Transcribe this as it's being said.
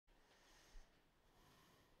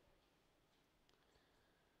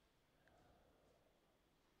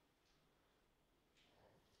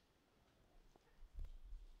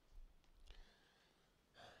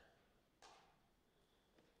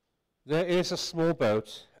There is a small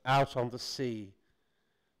boat out on the sea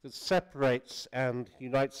that separates and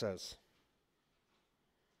unites us.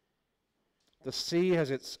 The sea has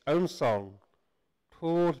its own song,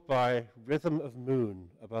 called by rhythm of moon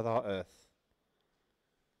above our earth.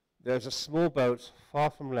 There is a small boat far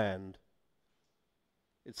from land,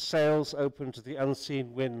 its sails open to the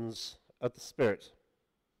unseen winds of the Spirit.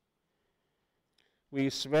 We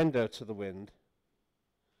surrender to the wind.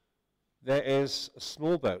 There is a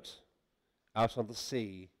small boat out on the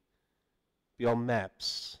sea, beyond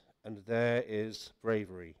maps, and there is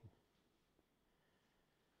bravery.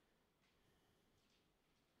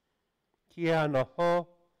 Kia noho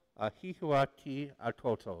ahihuaki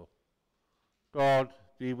atoto. God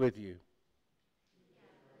be with you.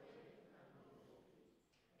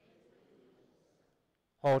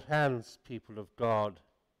 Hold hands, people of God,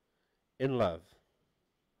 in love.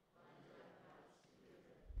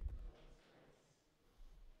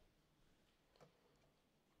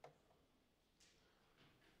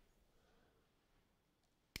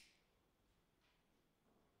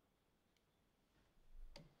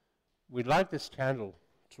 We light this candle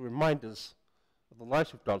to remind us of the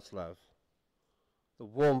light of God's love, the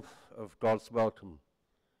warmth of God's welcome,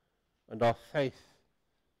 and our faith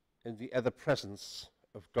in the ever presence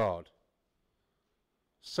of God.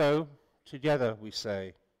 So, together we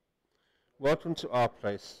say, welcome to our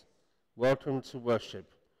place, welcome to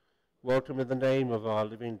worship, welcome in the name of our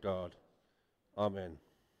living God. Amen.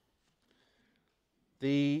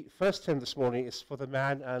 The first hymn this morning is for the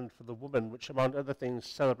man and for the woman, which among other things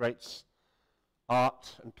celebrates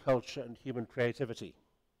art and culture and human creativity.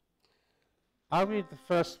 I'll read the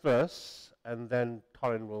first verse and then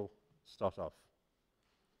Colin will start off.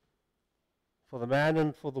 For the man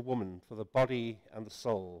and for the woman, for the body and the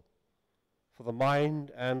soul, for the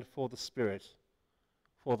mind and for the spirit,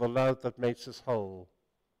 for the love that makes us whole,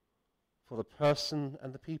 for the person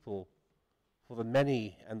and the people, for the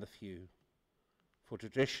many and the few, for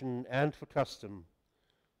tradition and for custom,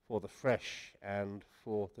 for the fresh and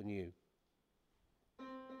for the new.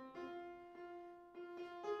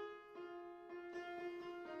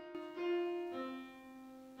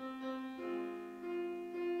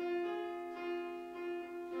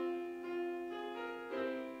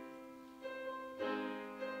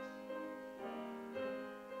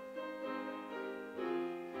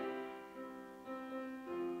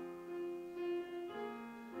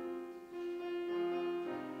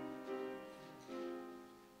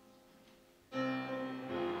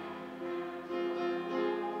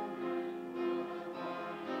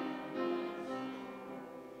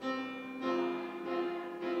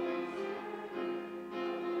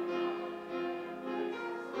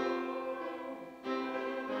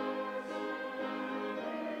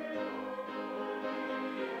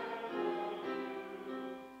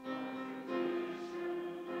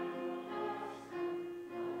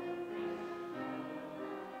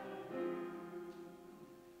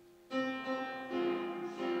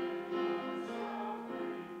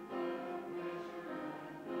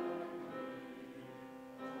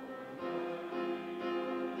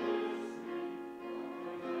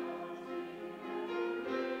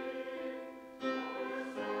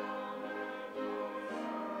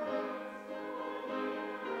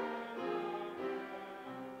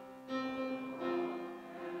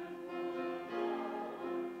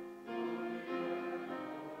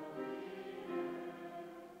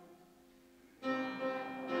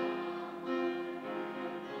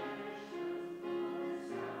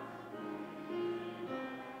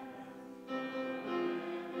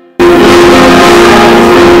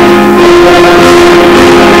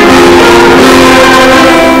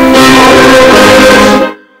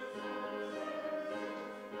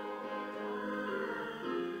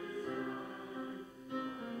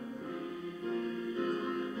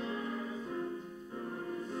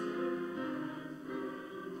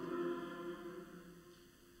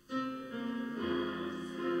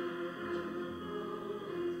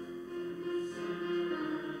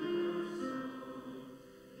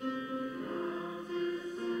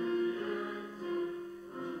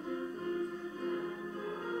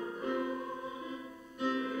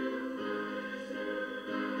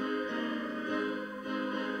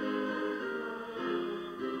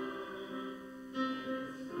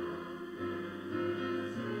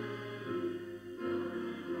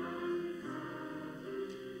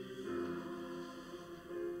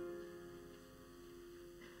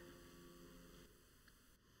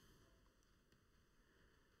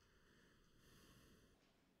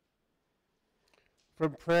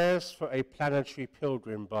 From Prayers for a Planetary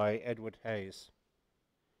Pilgrim by Edward Hayes.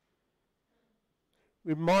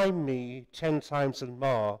 Remind me 10 times and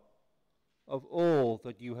more of all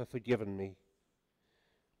that you have forgiven me,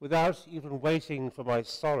 without even waiting for my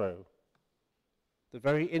sorrow, the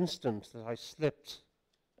very instant that I slipped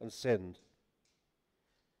and sinned.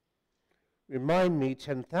 Remind me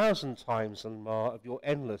 10,000 times and more of your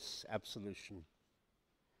endless absolution.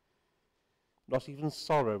 Not even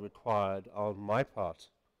sorrow required on my part,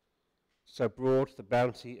 so broad the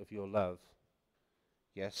bounty of your love.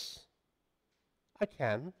 Yes, I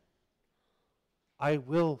can. I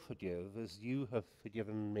will forgive as you have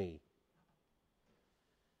forgiven me.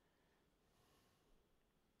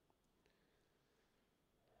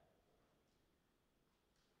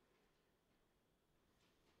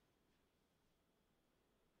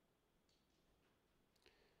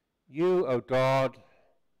 You, O God,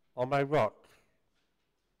 are my rock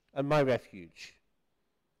and my refuge.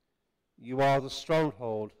 You are the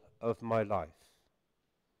stronghold of my life.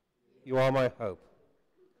 You are my hope.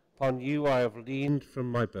 Upon you I have leaned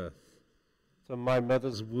from my birth. From my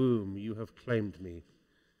mother's womb you have claimed me.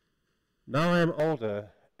 Now I am older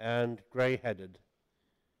and grey-headed.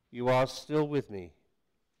 You are still with me.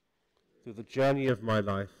 Through the journey of my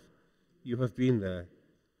life, you have been there.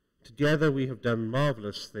 Together we have done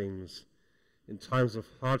marvelous things. In times of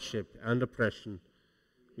hardship and oppression,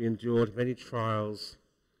 we endured many trials.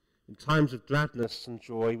 In times of gladness and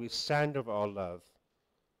joy, we sang of our love.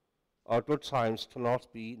 Our good times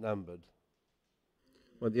cannot be numbered.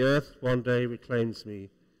 When the earth one day reclaims me,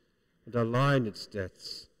 and I lie in its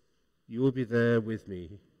depths, you will be there with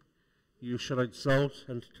me. You shall exalt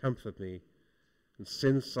and comfort me, and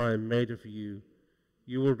since I am made of you,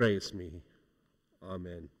 you will raise me.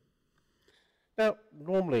 Amen. Now,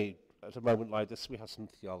 normally, at a moment like this, we have some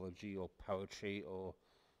theology or poetry or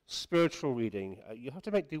spiritual reading. You have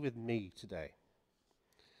to make do with me today.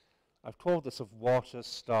 I've called this Of Water,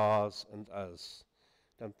 Stars, and Us.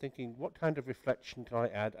 And I'm thinking, what kind of reflection can I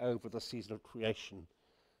add over the season of creation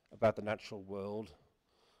about the natural world,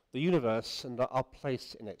 the universe, and our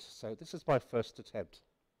place in it? So this is my first attempt.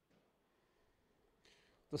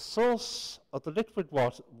 The source of the liquid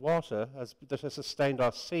water that has sustained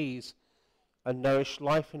our seas and nourished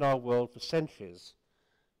life in our world for centuries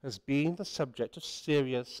has been the subject of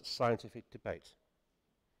serious scientific debate.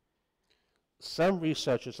 Some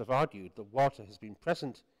researchers have argued that water has been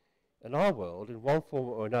present in our world in one form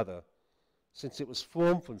or another since it was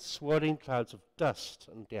formed from swirling clouds of dust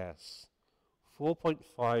and gas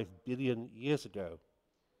 4.5 billion years ago.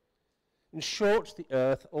 In short, the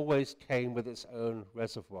Earth always came with its own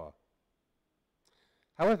reservoir.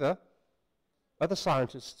 However, other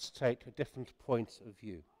scientists take a different point of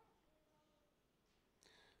view.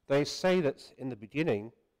 They say that in the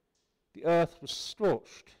beginning, the Earth was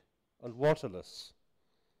scorched and waterless,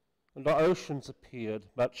 and our oceans appeared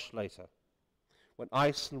much later, when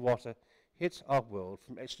ice and water hit our world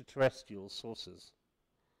from extraterrestrial sources.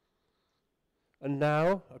 And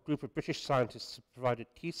now, a group of British scientists have provided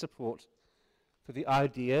key support for the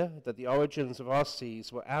idea that the origins of our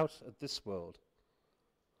seas were out of this world.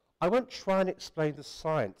 I won't try and explain the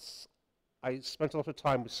science. I spent a lot of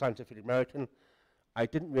time with Scientific American. I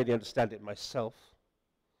didn't really understand it myself.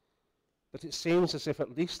 But it seems as if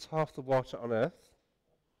at least half the water on Earth,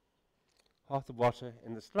 half the water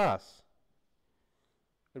in this glass,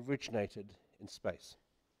 originated in space.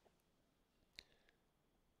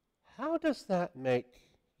 How does that make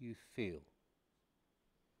you feel?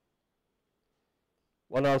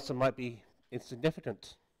 One answer might be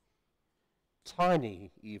insignificant,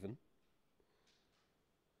 tiny even.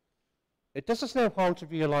 It does us no harm to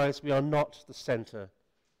realize we are not the center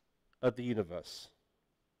of the universe.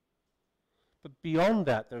 But beyond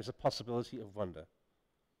that, there is a possibility of wonder,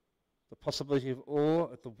 the possibility of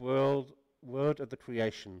awe at the word of the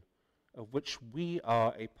creation, of which we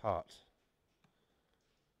are a part.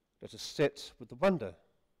 Let us sit with the wonder,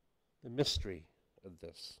 the mystery of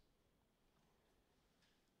this.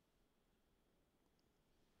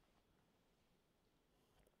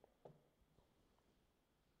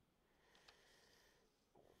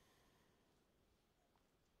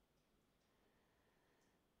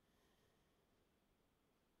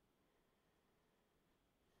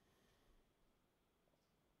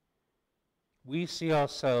 We see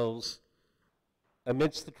ourselves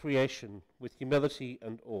amidst the creation with humility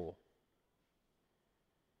and awe.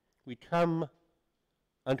 We come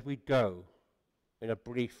and we go in a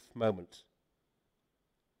brief moment.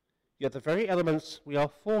 Yet the very elements we are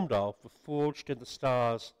formed of were forged in the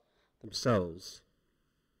stars themselves.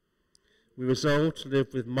 We resolve to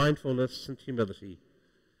live with mindfulness and humility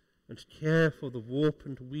and to care for the warp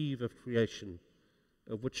and weave of creation,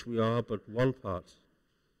 of which we are but one part.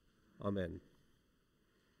 Amen.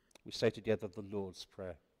 We say together the Lord's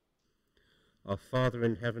Prayer. Our Father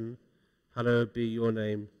in heaven, hallowed be your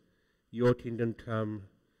name. Your kingdom come,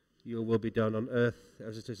 your will be done on earth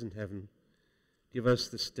as it is in heaven. Give us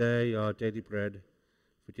this day our daily bread.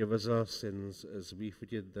 Forgive us our sins as we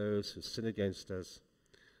forgive those who sin against us.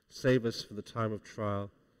 Save us from the time of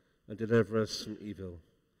trial and deliver us from evil.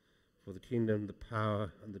 For the kingdom, the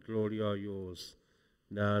power, and the glory are yours,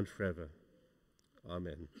 now and forever.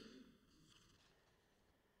 Amen.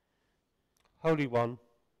 Holy One,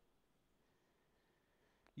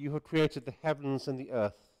 you have created the heavens and the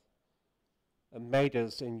earth and made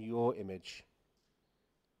us in your image.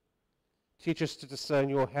 Teach us to discern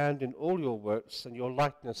your hand in all your works and your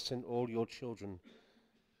likeness in all your children,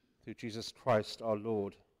 through Jesus Christ our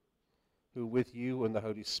Lord, who with you and the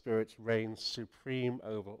Holy Spirit reigns supreme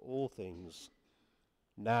over all things,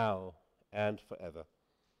 now and forever.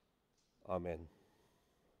 Amen.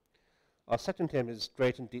 Our second hymn is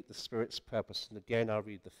Great and Deep the Spirit's Purpose, and again I'll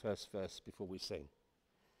read the first verse before we sing.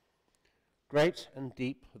 Great and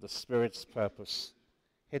deep the Spirit's purpose,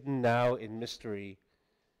 hidden now in mystery,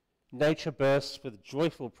 nature bursts with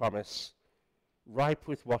joyful promise, ripe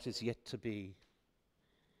with what is yet to be.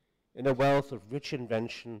 In a wealth of rich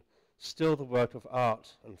invention, still the work of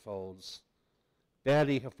art unfolds.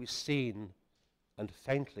 Barely have we seen, and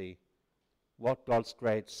faintly, what God's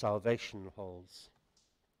great salvation holds.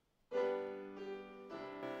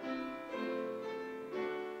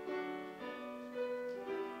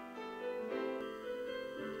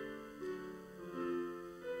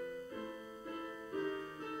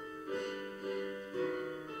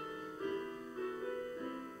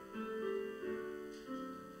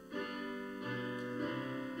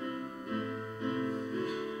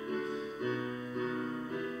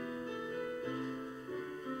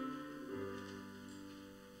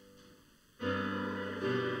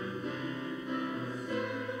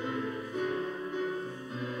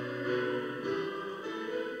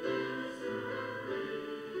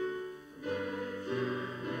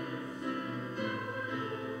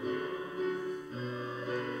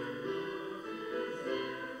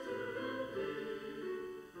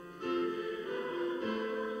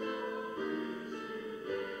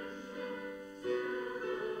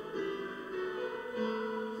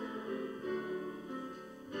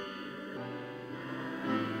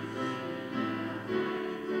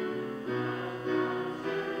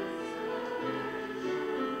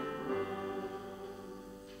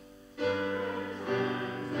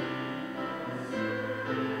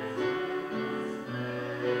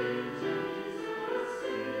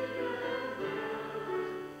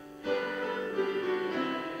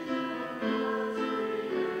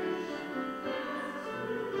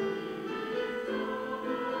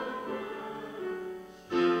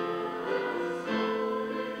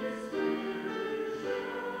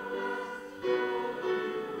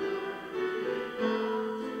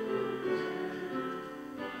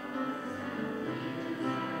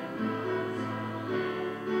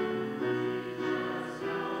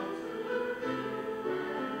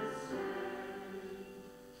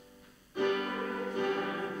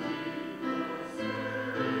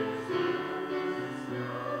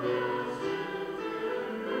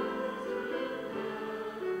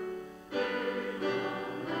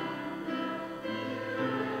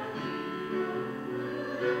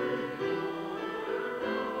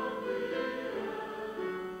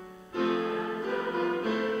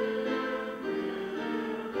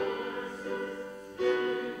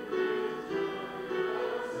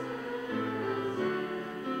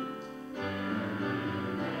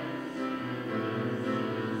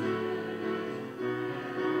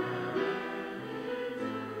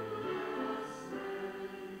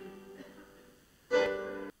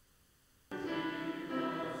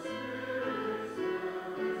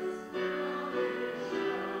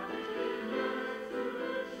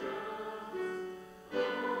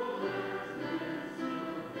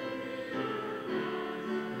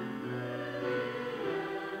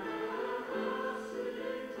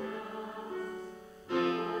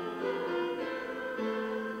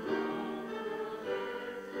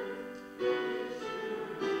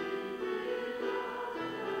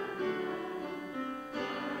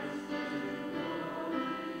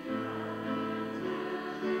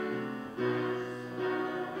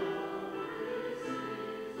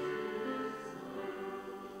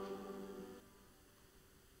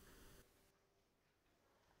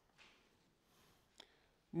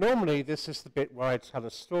 Normally, this is the bit where I tell a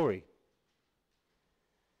story.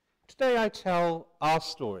 Today I tell our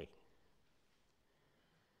story.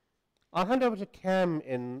 I'll hand over to Cam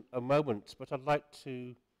in a moment, but I'd like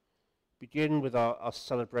to begin with our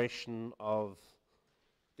celebration of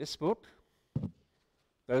this book,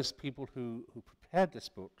 those people who prepared this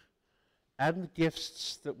book, and the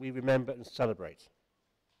gifts that we remember and celebrate.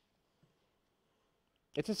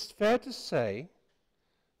 It is fair to say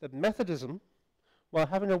that Methodism, while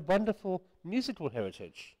having a wonderful musical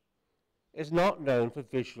heritage, is not known for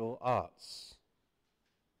visual arts,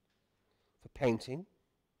 for painting,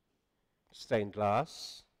 stained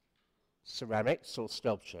glass, ceramics, or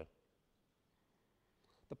sculpture.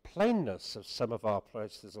 The plainness of some of our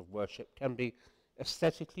places of worship can be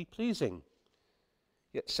aesthetically pleasing,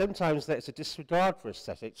 yet sometimes there is a disregard for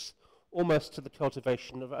aesthetics, almost to the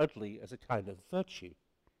cultivation of ugly as a kind of virtue.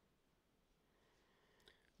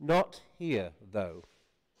 Not here, though.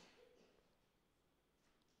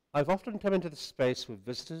 I've often come into this space with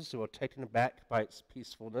visitors who are taken aback by its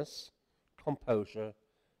peacefulness, composure,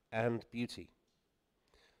 and beauty,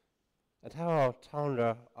 and how our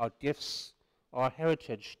taonga, our gifts, our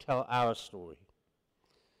heritage tell our story,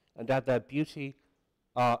 and add their beauty,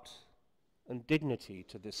 art, and dignity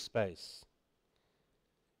to this space.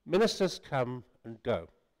 Ministers come and go,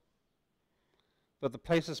 but the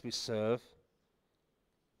places we serve,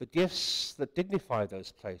 the gifts that dignify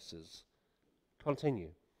those places, continue.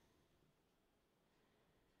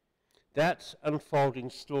 That unfolding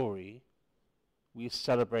story we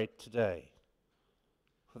celebrate today.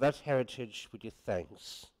 For that heritage we give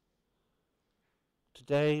thanks.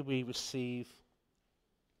 Today we receive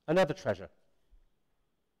another treasure.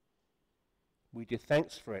 We give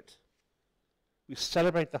thanks for it. We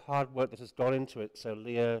celebrate the hard work that has gone into it. So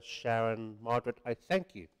Leah, Sharon, Margaret, I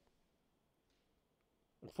thank you.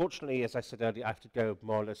 Unfortunately, as I said earlier, I have to go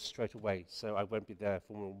more or less straight away, so I won't be there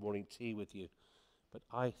for morning tea with you. But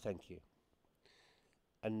I thank you.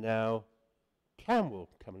 And now Cam will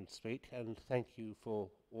come and speak, and thank you for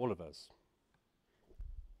all of us.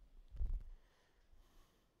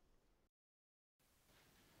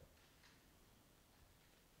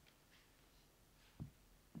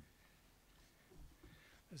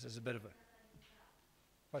 This is a bit of a...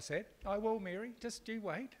 What's that? I will, Mary. Just you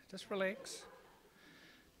wait. Just relax.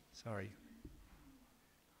 Sorry.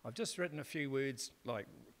 I've just written a few words like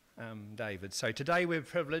David. So today we're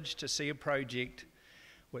privileged to see a project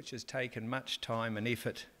which has taken much time and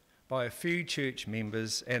effort by a few church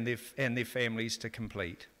members and their families to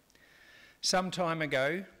complete. Some time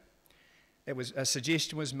ago, a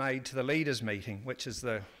suggestion was made to the leaders' meeting, which is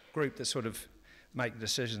the group that sort of make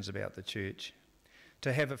decisions about the church,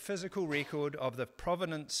 to have a physical record of the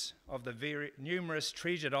provenance of the very numerous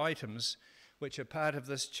treasured items which are part of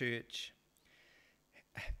this church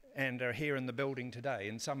and are here in the building today.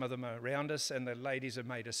 And some of them are around us, and the ladies have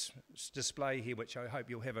made a display here, which I hope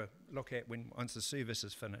you'll have a look at once the service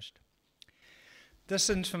is finished. This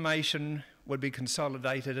information would be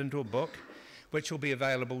consolidated into a book, which will be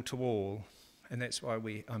available to all, and that's why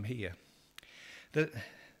I'm here. The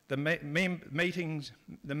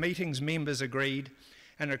meeting's members agreed,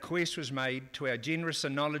 and a request was made to our generous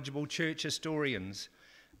and knowledgeable church historians,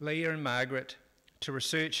 Leah and Margaret, to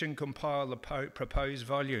research and compile the proposed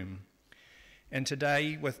volume. And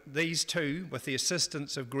today, with these two, with the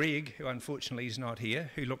assistance of Greg, who unfortunately is not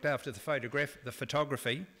here, who looked after the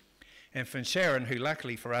photography, and from Sharon, who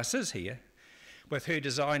luckily for us is here, with her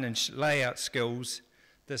design and layout skills,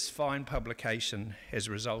 this fine publication has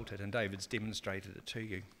resulted, and David's demonstrated it to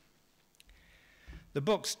you. The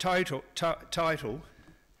book's title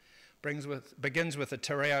begins with the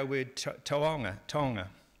te reo word taonga,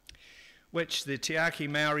 which the Te Āki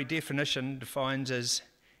Māori definition defines as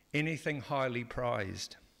anything highly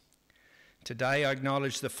prized. Today I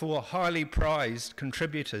acknowledge the 4 highly prized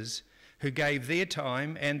contributors who gave their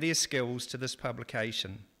time and their skills to this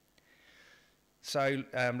publication. So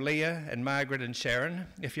Leah and Margaret and Sharon,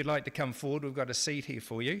 if you'd like to come forward, we've got a seat here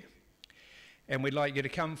for you. And we'd like you to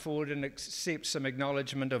come forward and accept some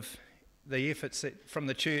acknowledgement of the efforts from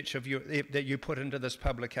the church that you put into this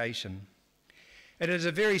publication. It is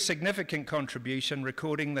a very significant contribution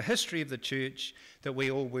recording the history of the church that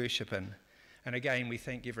we all worship in. And again, we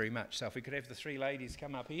thank you very much. So if we could have the 3 ladies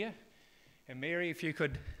come up here. And Mary, if you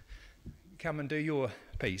could come and do your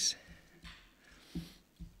piece.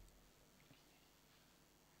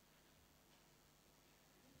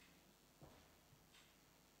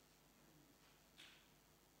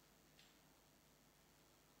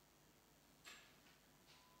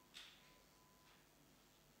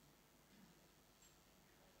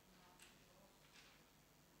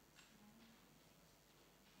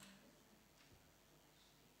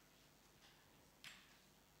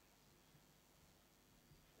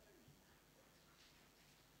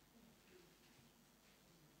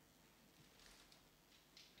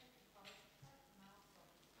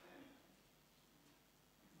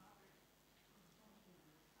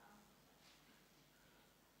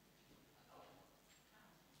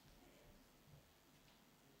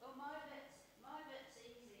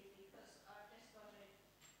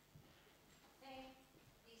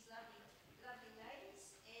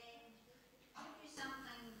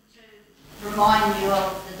 remind you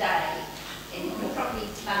of the day, and you'll probably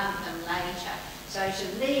plant them later. So to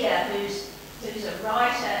Leah, who's a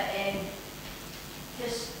writer and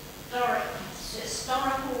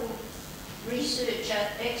historical researcher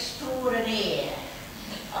extraordinaire,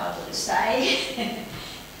 I would say.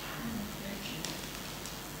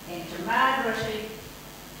 And to Margaret,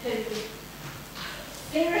 who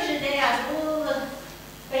ferreted out all the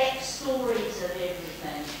backstories of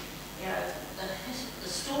everything, you know, the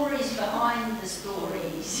stories behind the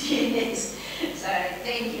stories. Yes. So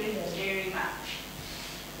thank you very much.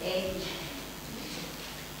 And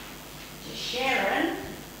to Sharon,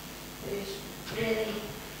 who's really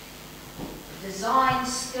a design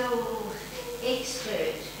skill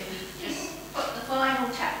expert, who just put the final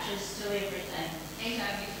touches to everything.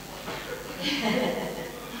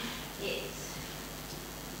 Yes.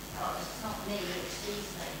 Oh, it's not me, it's these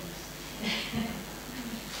things.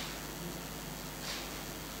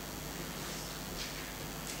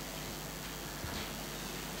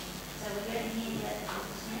 So we're going to hear that.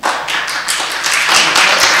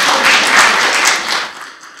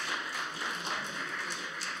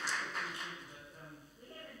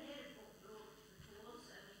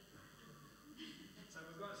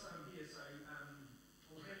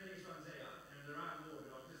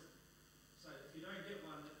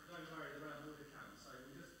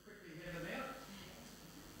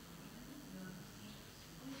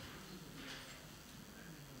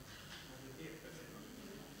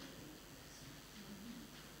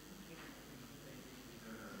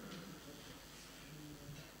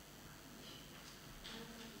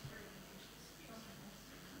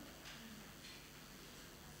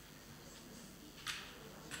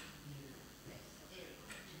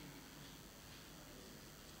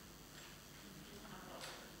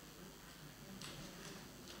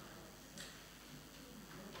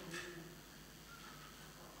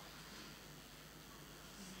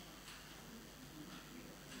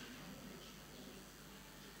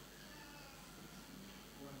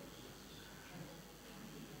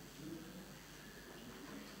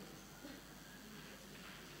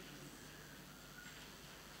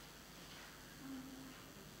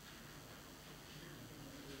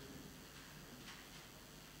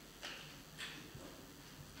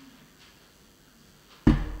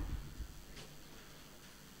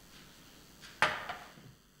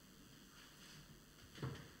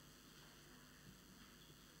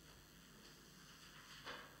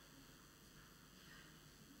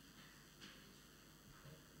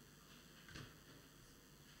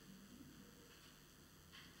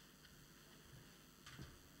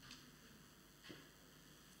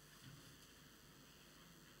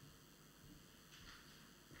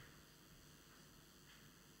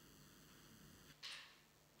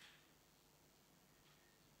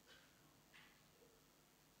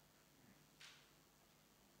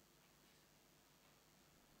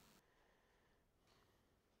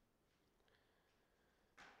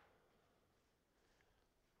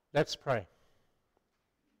 Let's pray.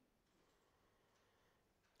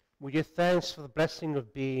 We give thanks for the blessing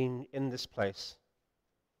of being in this place,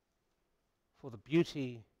 for the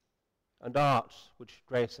beauty and art which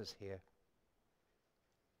grace us here.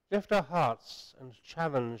 Lift our hearts and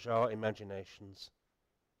challenge our imaginations.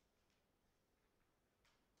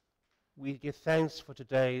 We give thanks for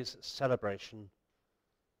today's celebration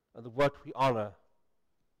and the work we honor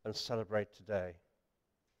and celebrate today.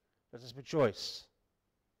 Let us rejoice,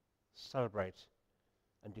 celebrate,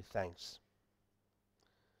 and give thanks.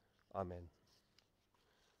 Amen.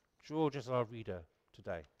 George is our reader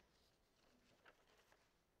today.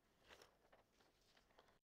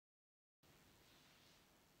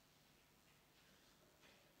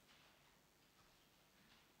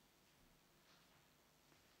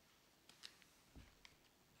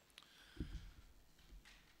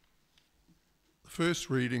 The first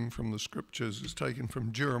reading from the scriptures is taken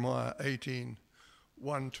from Jeremiah 18,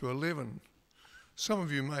 1 to 11. Some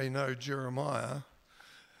of you may know Jeremiah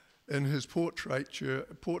in his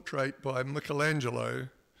portrait by Michelangelo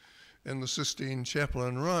in the Sistine Chapel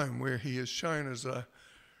in Rome, where he is shown as a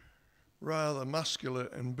rather muscular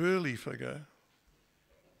and burly figure.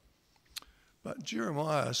 But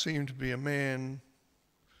Jeremiah seemed to be a man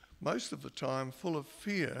most of the time full of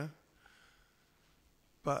fear,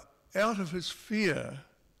 but out of his fear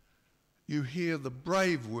you hear the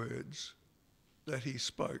brave words that he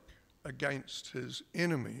spoke against his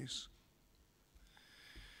enemies.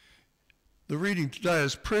 The reading today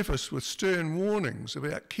is prefaced with stern warnings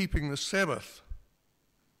about keeping the Sabbath.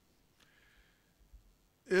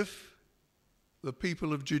 If the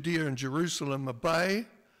people of Judea and Jerusalem obey,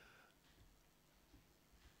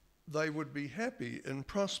 they would be happy and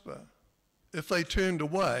prosper. if they turned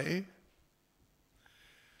away,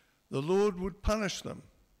 the Lord would punish them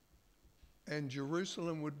and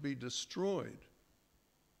Jerusalem would be destroyed.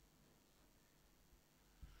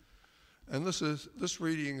 And this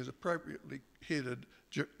reading is appropriately headed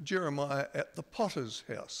Jeremiah at the potter's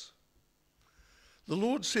house. The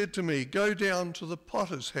Lord said to me, "Go down to the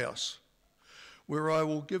potter's house, where I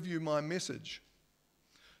will give you my message."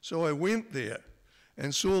 So I went there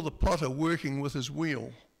and saw the potter working with his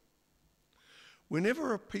wheel.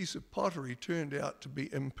 Whenever a piece of pottery turned out to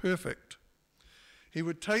be imperfect, he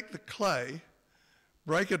would take the clay,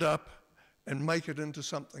 break it up, and make it into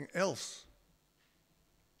something else.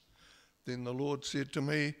 Then the Lord said to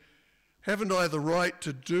me, "Haven't I the right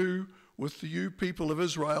to do with you people of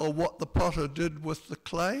Israel what the potter did with the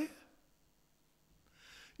clay?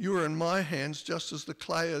 You are in my hands just as the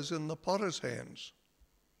clay is in the potter's hands.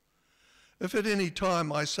 If at any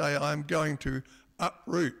time I say I am going to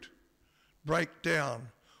uproot, break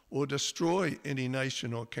down, or destroy any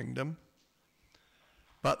nation or kingdom,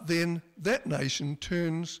 but then that nation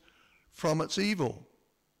turns from its evil,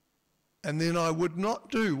 and then I would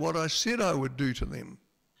not do what I said I would do to them.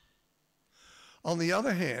 On the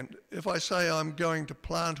other hand, if I say I'm going to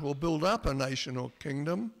plant or build up a nation or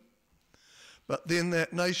kingdom, but then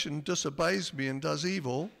that nation disobeys me and does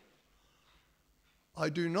evil, I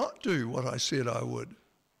do not do what I said I would.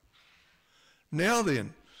 Now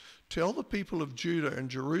then, tell the people of Judah and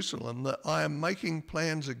Jerusalem that I am making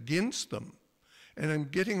plans against them and am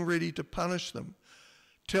getting ready to punish them.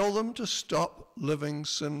 Tell them to stop living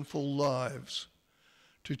sinful lives,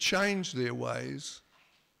 to change their ways,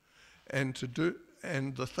 and to do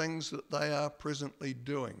the things that they are presently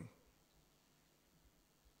doing."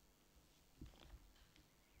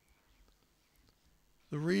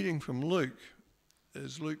 The reading from Luke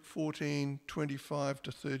is Luke 14:25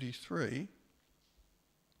 to 33.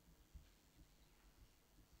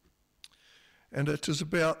 And it is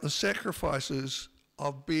about the sacrifices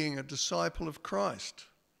of being a disciple of Christ,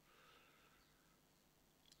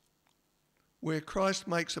 where Christ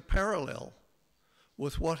makes a parallel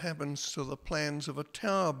with what happens to the plans of a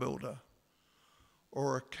tower builder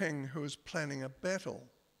or a king who is planning a battle.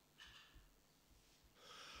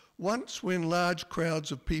 Once, when large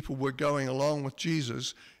crowds of people were going along with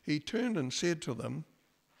Jesus, he turned and said to them,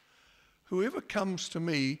 "Whoever comes to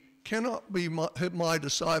me cannot be my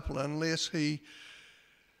disciple unless he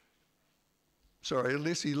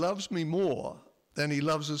loves me more than he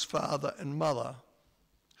loves his father and mother,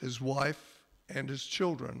 his wife and his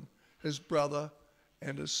children, his brother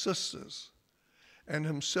and his sisters, and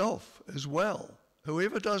himself as well.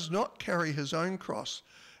 Whoever does not carry his own cross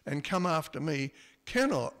and come after me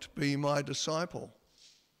cannot be my disciple.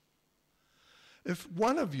 If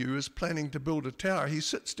one of you is planning to build a tower, he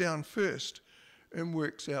sits down first and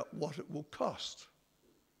works out what it will cost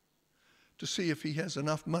to see if he has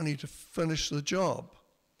enough money to finish the job.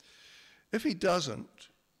 If he doesn't,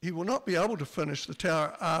 he will not be able to finish the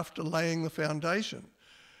tower after laying the foundation,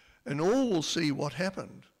 and all will see what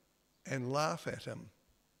happened and laugh at him.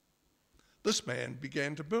 This man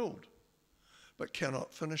began to build, but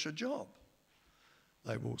cannot finish a job,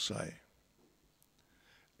 they will say.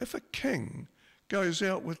 If a king goes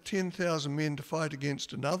out with 10,000 men to fight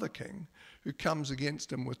against another king who comes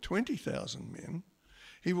against him with 20,000 men,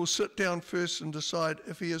 he will sit down first and decide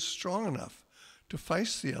if he is strong enough to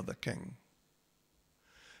face the other king.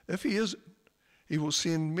 If he isn't, he will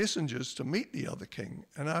send messengers to meet the other king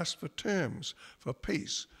and ask for terms for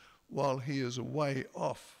peace while he is away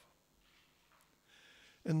off.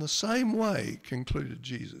 In the same way, concluded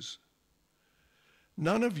Jesus,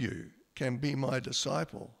 none of you can be my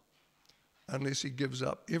disciple unless he gives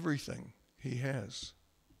up everything he has."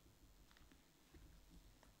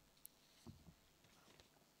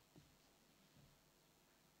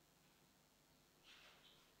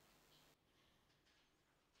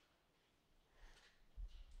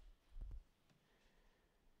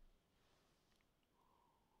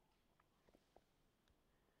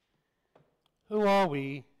 Who are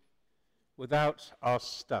we without our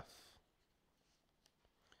stuff?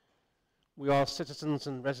 We are citizens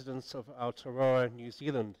and residents of Aotearoa, New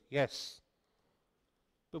Zealand, yes,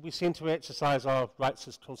 but we seem to exercise our rights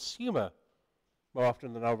as consumer more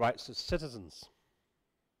often than our rights as citizens.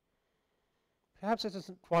 Perhaps it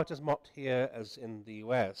isn't quite as mocked here as in the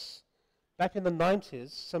US. Back in the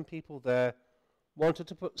 90s, some people there wanted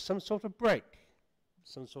to put some sort of brake,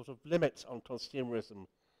 some sort of limit on consumerism,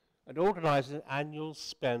 and organised an annual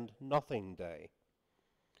Spend Nothing Day,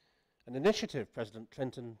 an initiative President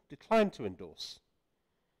Clinton declined to endorse.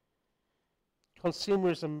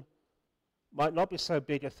 Consumerism might not be so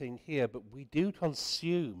big a thing here, but we do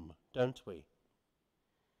consume don't we?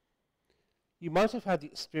 You might have had the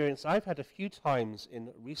experience I've had a few times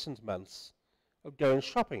in recent months of going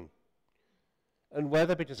shopping, and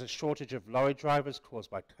whether because of a shortage of lorry drivers caused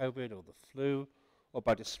by COVID or the flu, or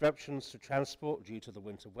by disruptions to transport due to the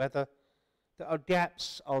winter weather, there are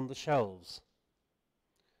gaps on the shelves.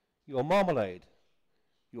 Your marmalade,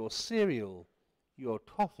 your cereal, your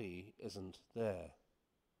toffee isn't there.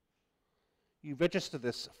 You register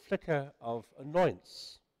this flicker of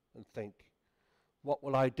annoyance and think, what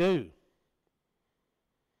will I do?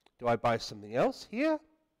 Do I buy something else here?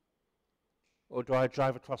 Or do I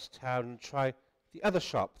drive across town and try the other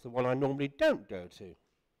shop, the one I normally don't go to?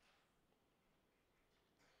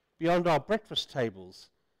 Beyond our breakfast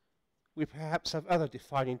tables, we perhaps have other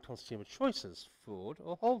defining consumer choices, Ford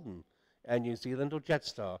or Holden, Air New Zealand or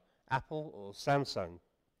Jetstar, Apple or Samsung.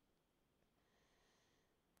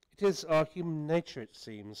 It is our human nature, it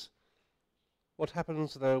seems. What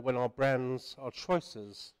happens, though, when our brands, our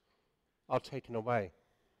choices, are taken away?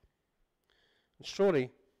 And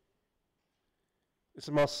surely, it's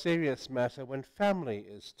a more serious matter when family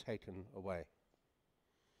is taken away.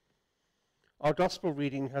 Our gospel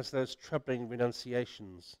reading has those troubling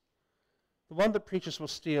renunciations, the one that preachers will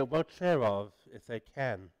steer well clear of if they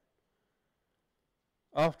can.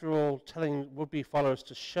 After all, telling would-be followers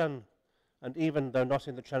to shun, and even though not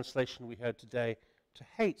in the translation we heard today, to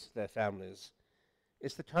hate their families,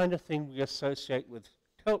 is the kind of thing we associate with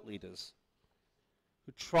cult leaders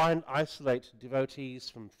who try and isolate devotees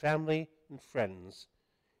from family and friends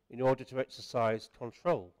in order to exercise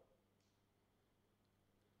control.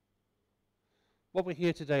 What we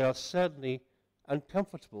hear today are certainly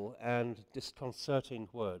uncomfortable and disconcerting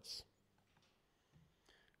words.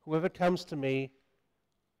 Whoever comes to me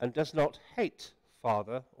and does not hate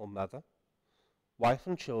father or mother, wife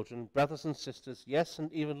and children, brothers and sisters, yes,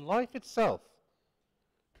 and even life itself,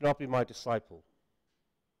 cannot be my disciple.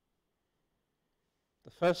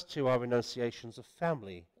 The first two are renunciations of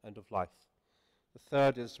family and of life. The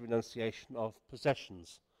third is renunciation of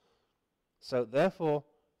possessions. So therefore,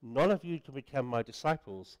 none of you can become my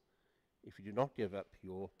disciples if you do not give up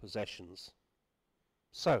your possessions.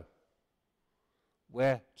 So,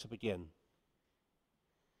 where to begin?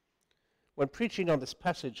 When preaching on this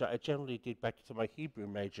passage, I generally did back to my Hebrew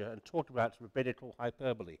major and talked about rabbinical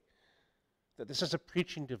hyperbole, that this is a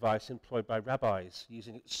preaching device employed by rabbis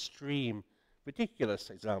using extreme, ridiculous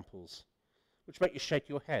examples, which make you shake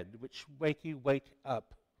your head, which make you wake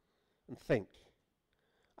up and think.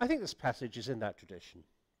 I think this passage is in that tradition.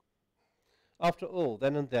 After all,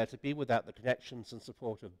 then and there, to be without the connections and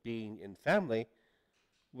support of being in family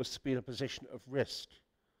was to be in a position of risk,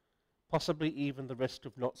 possibly even the risk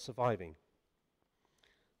of not surviving.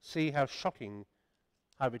 See how shocking,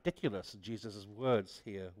 how ridiculous Jesus' words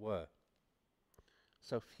here were.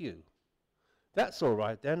 So few. That's all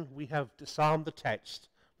right then. We have disarmed the text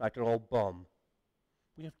like an old bomb.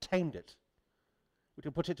 We have tamed it. We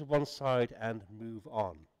can put it to one side and move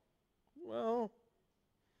on. Well,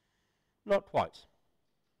 not quite.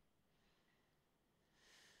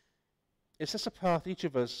 Is this a path each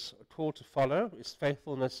of us are called to follow? Is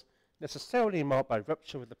faithfulness necessarily marked by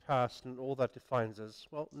rupture with the past and all that defines us?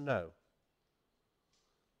 Well, no.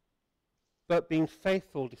 But being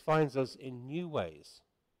faithful defines us in new ways.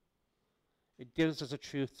 It gives us a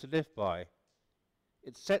truth to live by.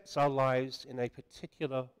 It sets our lives in a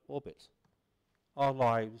particular orbit. Our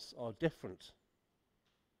lives are different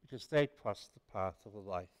because they cross the path of the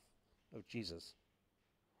life of Jesus.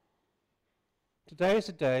 Today is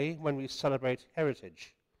a day when we celebrate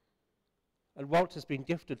heritage and what has been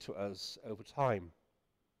gifted to us over time.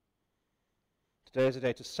 Today is a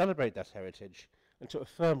day to celebrate that heritage and to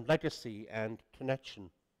affirm legacy and connection.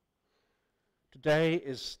 Today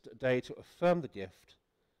is a day to affirm the gift,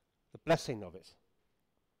 the blessing of it.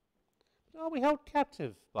 But are we held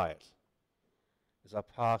captive by it? Is our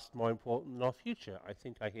past more important than our future? I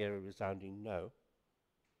think I hear a resounding no.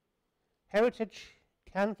 Heritage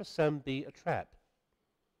can for some be a trap.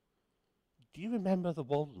 Do you remember the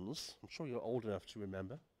Waldens? I'm sure you're old enough to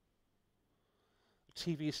remember. A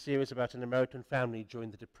TV series about an American family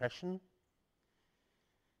during the Depression.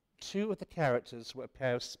 Two of the characters were a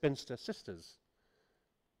pair of spinster sisters,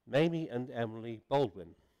 Mamie and Emily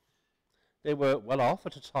Baldwin. They were well off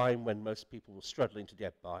at a time when most people were struggling to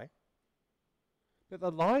get by. But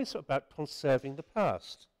their lives were about conserving the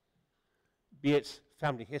past, be it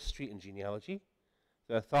family history and genealogy,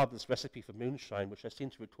 their father's recipe for moonshine, which I seem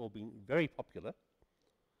to recall being very popular,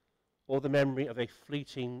 or the memory of a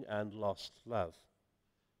fleeting and lost love.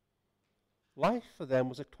 Life for them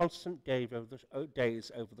was a constant gaze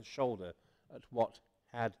over the shoulder at what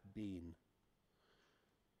had been.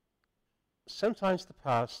 sometimes the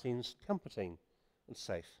past seems comforting and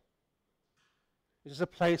safe. It is a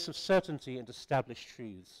place of certainty and established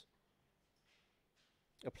truths,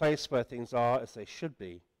 a place where things are as they should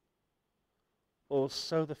be, or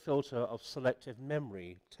so the filter of selective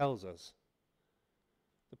memory tells us.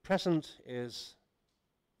 The present is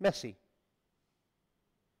messy.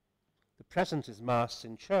 The present is mass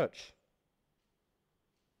in church.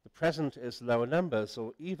 The present is lower numbers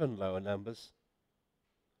or even lower numbers.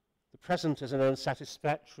 The present is an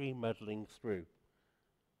unsatisfactory muddling through.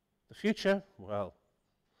 The future, well,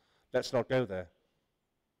 let's not go there.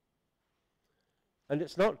 And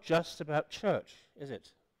it's not just about church, is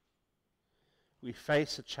it? We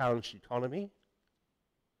face a challenged economy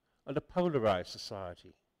and a polarized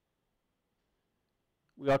society.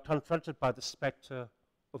 We are confronted by the spectre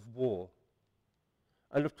of war.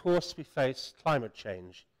 And of course we face climate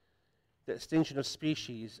change, the extinction of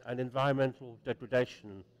species and environmental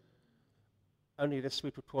degradation. Only this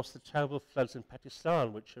week, of course, the terrible floods in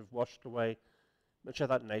Pakistan, which have washed away much of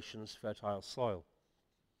that nation's fertile soil.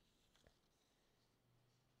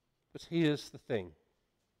 But here's the thing.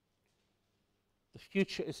 The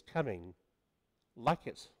future is coming, like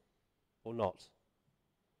it or not.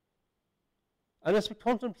 And as we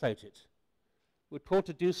contemplate it, we're called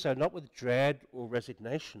to do so not with dread or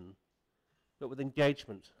resignation, but with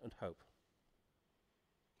engagement and hope.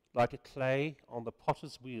 Like a clay on the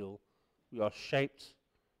potter's wheel, we are shaped,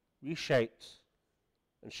 reshaped,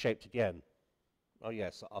 and shaped again. Oh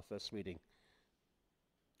yes, our first reading.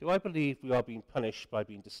 Do I believe we are being punished by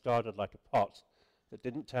being discarded like a pot that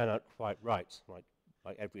didn't turn out quite right,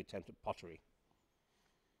 like every attempt at pottery?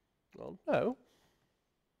 Well, no.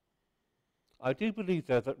 I do believe,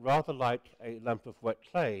 though, that rather like a lump of wet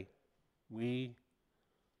clay, we,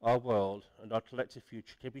 our world, and our collective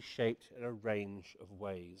future can be shaped in a range of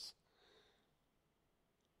ways.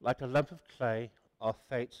 Like a lump of clay, our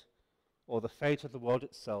fate, or the fate of the world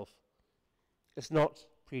itself, is not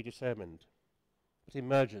predetermined, but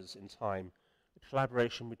emerges in time, a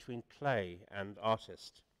collaboration between clay and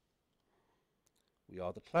artist. We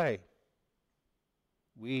are the clay.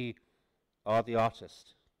 We are the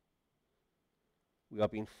artist. We are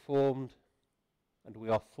being formed, and we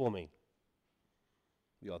are forming.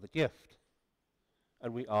 We are the gift,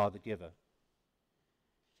 and we are the giver.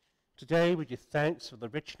 Today we give thanks for the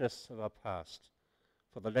richness of our past,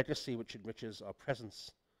 for the legacy which enriches our presence,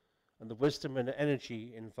 and the wisdom and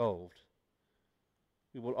energy involved.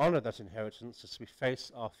 We will honor that inheritance as we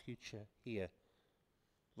face our future here.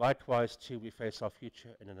 Likewise, too, we face our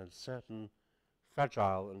future in an uncertain,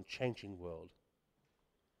 fragile, and changing world.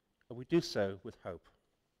 And we do so with hope.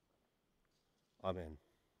 Amen.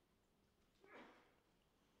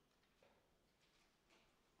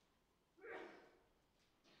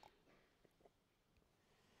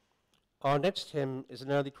 Our next hymn is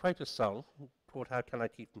an early Quaker song called How Can I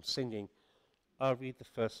Keep From Singing? I'll read the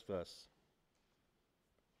first verse.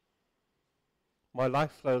 My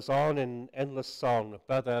life flows on in endless song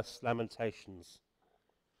above earth's lamentations.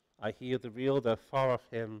 I hear the real though far off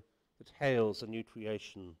hymn that hails a new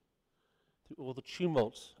creation. Through all the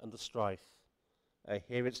tumult and the strife, I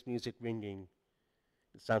hear its music ringing.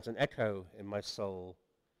 It sounds an echo in my soul.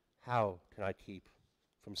 How can I keep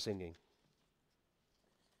from singing?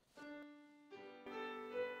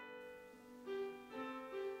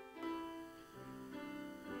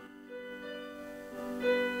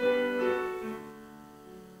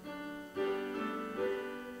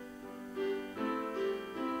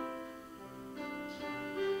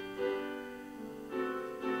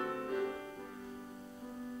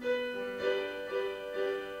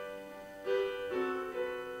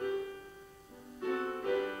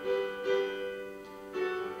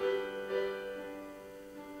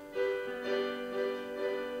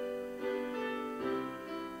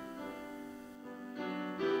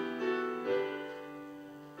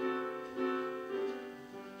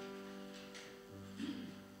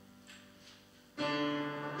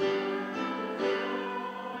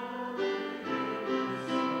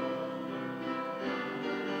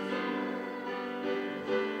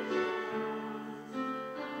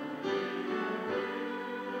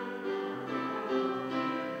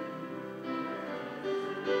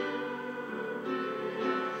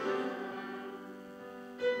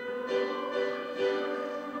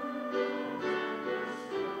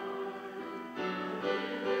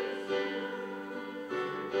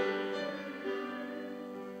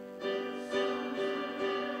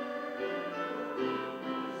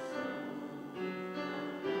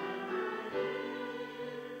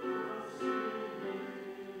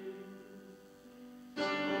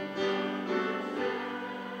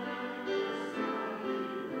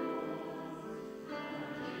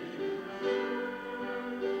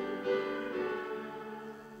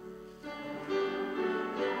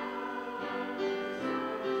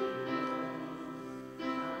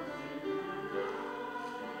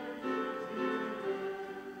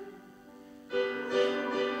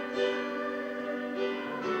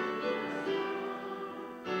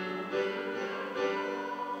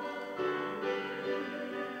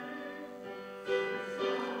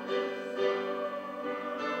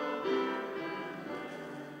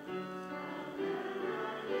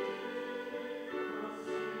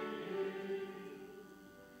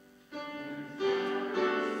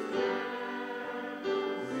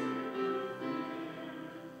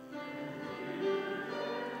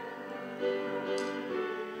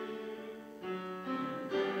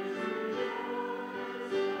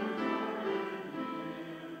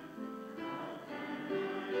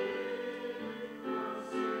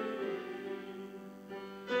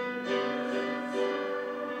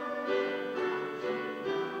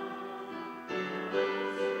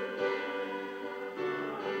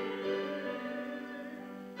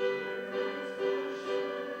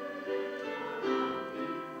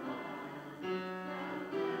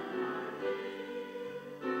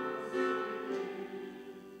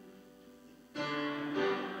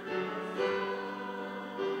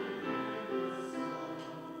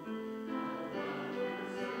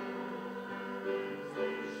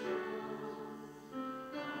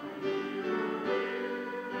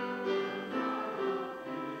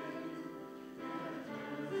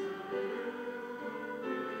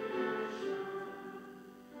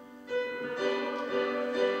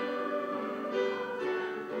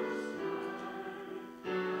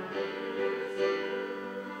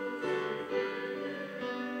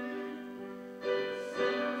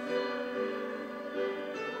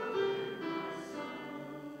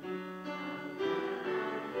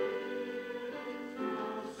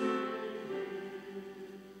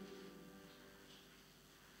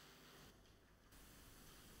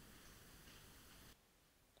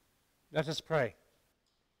 Let us pray.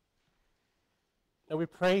 And we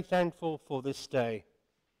pray thankful for this day,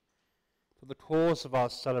 for the cause of our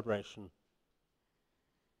celebration,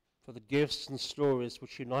 for the gifts and stories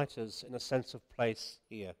which unite us in a sense of place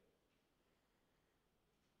here.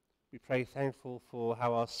 We pray thankful for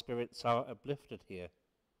how our spirits are uplifted here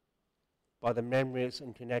by the memories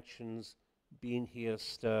and connections being here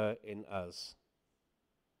stir in us.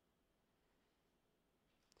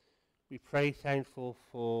 We pray thankful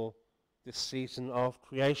for this season of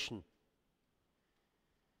creation.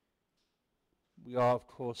 We are, of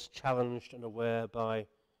course, challenged and aware by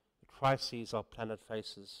the crises our planet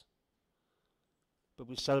faces. But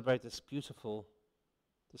we celebrate this beautiful,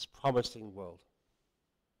 this promising world.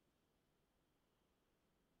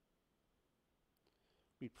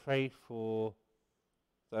 We pray for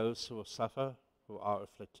those who will suffer, who are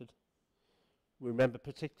afflicted. We remember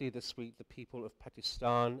particularly this week the people of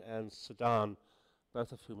Pakistan and Sudan,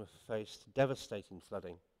 both of whom have faced devastating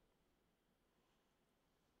flooding.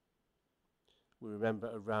 We remember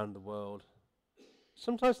around the world,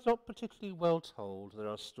 sometimes not particularly well told, there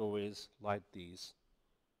are stories like these.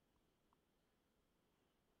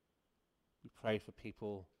 We pray for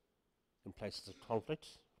people in places of conflict.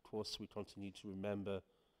 Of course, we continue to remember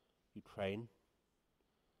Ukraine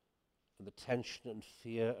and the tension and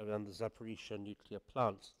fear around the Zaporizhzhia nuclear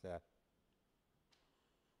plant there.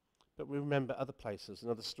 But we remember other places and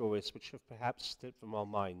other stories which have perhaps slipped from our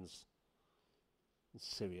minds. In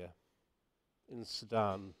Syria, in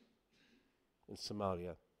Sudan, in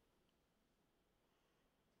Somalia.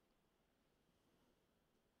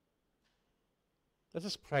 Let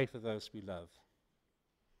us pray for those we love,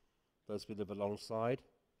 those we live alongside,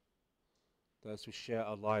 those we share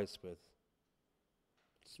our lives with.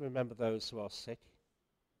 Let's remember those who are sick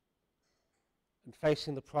and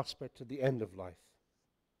facing the prospect of the end of life.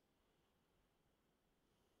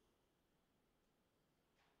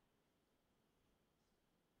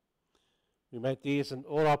 We make these and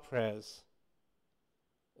all our prayers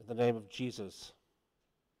in the name of Jesus,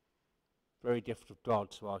 very gift of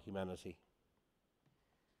God to our humanity.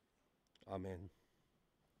 Amen.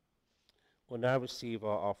 We'll now receive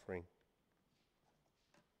our offering.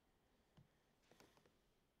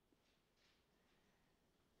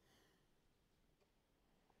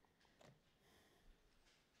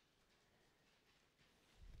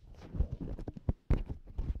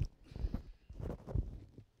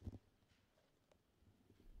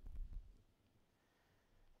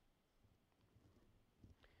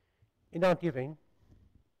 In our giving,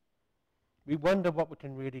 we wonder what we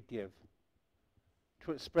can really give,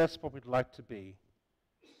 to express what we'd like to be,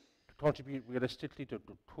 to contribute realistically to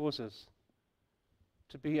good causes,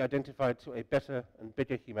 to be identified to a better and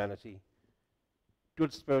bigger humanity.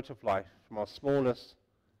 Good spirit of life, from our smallness,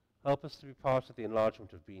 help us to be part of the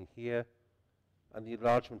enlargement of being here and the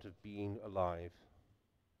enlargement of being alive.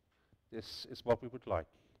 This is what we would like.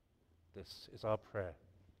 This is our prayer.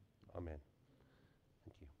 Amen.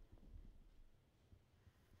 Thank you.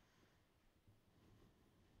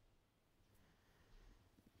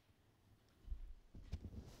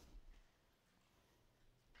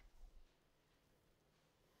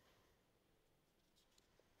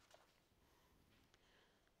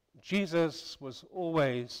 Jesus was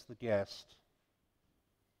always the guest.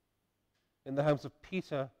 In the homes of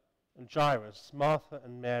Peter and Jairus, Martha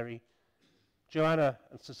and Mary, Joanna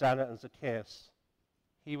and Susanna and Zacchaeus,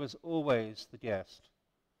 he was always the guest.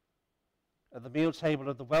 At the meal table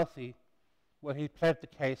of the wealthy, where he pled the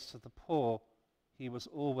case of the poor, he was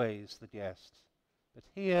always the guest. But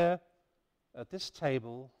here, at this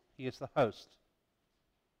table, he is the host.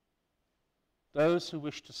 Those who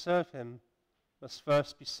wish to serve him must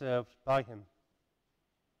first be served by him.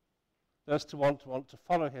 Those who want to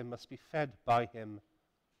follow him must be fed by him,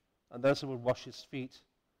 and those who will wash his feet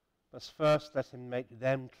must first let him make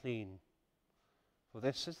them clean. For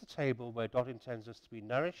this is the table where God intends us to be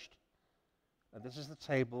nourished, and this is the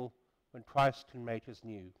table when Christ can make us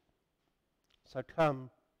new. So come,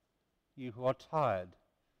 you who are tired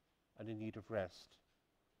and in need of rest.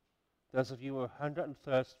 Those of you who hunger and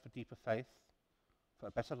thirst for deeper faith, for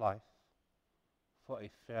a better life, for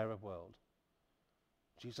a fairer world.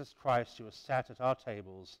 Jesus Christ, who has sat at our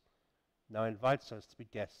tables, now invites us to be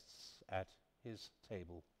guests at his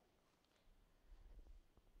table.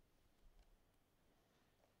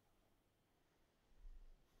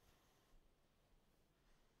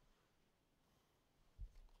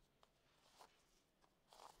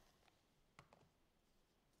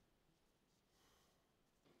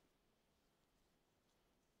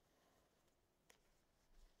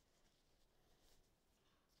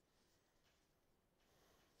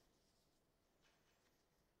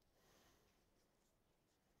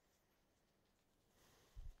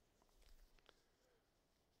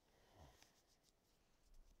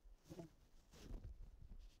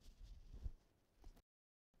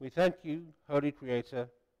 We thank you, Holy Creator,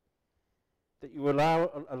 that you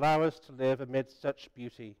allow us to live amidst such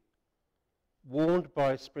beauty, warmed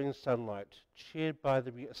by spring sunlight, cheered by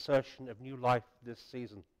the reassertion of new life this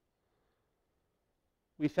season.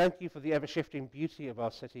 We thank you for the ever-shifting beauty of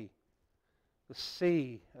our city, the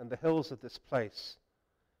sea and the hills of this place,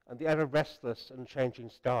 and the ever-restless and changing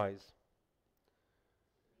skies.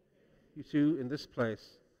 You too, in this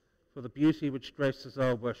place, for the beauty which graces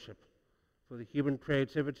our worship, for the human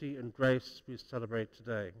creativity and grace we celebrate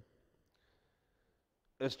today.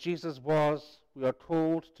 As Jesus was, we are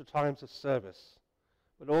called to times of service,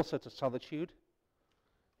 but also to solitude,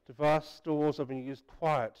 to vast stores of unused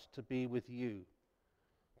quiet to be with you,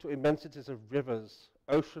 to immensities of rivers,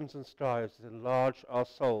 oceans and skies that enlarge our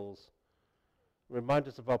souls, remind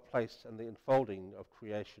us of our place and the unfolding of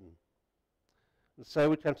creation. And so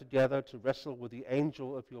we come together to wrestle with the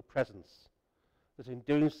angel of your presence, that in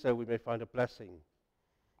doing so we may find a blessing.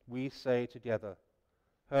 We say together,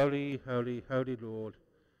 Holy, holy, holy Lord,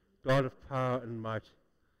 God of power and might,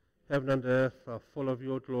 heaven and earth are full of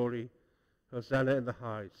your glory. Hosanna in the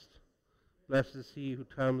highest. Blessed is he who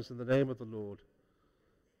comes in the name of the Lord.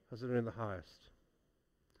 Hosanna in the highest.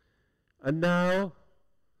 And now,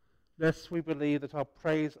 lest we believe that our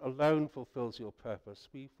praise alone fulfills your purpose,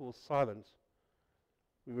 we fall silent.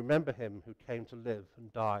 We remember him who came to live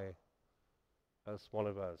and die as one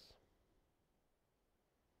of us.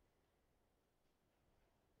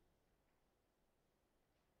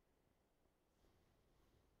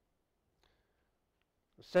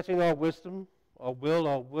 Setting our wisdom, our will,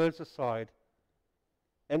 our words aside,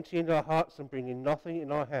 emptying our hearts and bringing nothing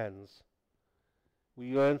in our hands, we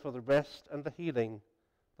yearn for the rest and the healing,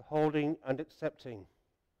 the holding and accepting,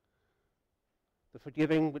 the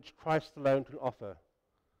forgiving which Christ alone can offer.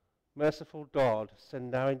 Merciful God, send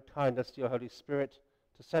now in kindness your Holy Spirit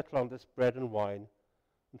to settle on this bread and wine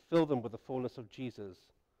and fill them with the fullness of Jesus.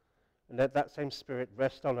 And let that same Spirit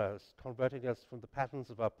rest on us, converting us from the patterns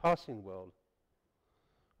of our passing world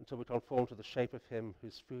until we conform to the shape of him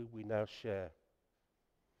whose food we now share.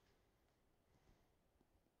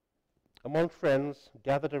 Among friends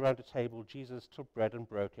gathered around a table, Jesus took bread and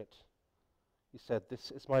broke it. He said, "This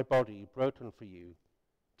is my body broken for you.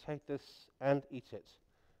 Take this and eat it.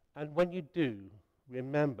 And when you do,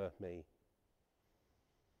 remember me."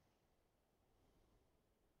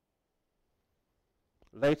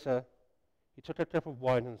 Later, he took a cup of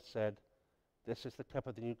wine and said, "This is the cup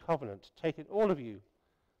of the new covenant. Take it, all of you,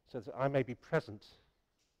 so that I may be present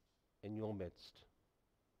in your midst."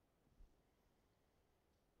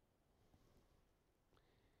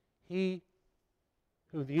 He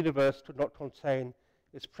whom the universe could not contain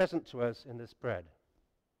is present to us in this bread.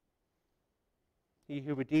 He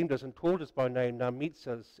who redeemed us and called us by name now meets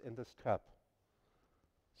us in this cup.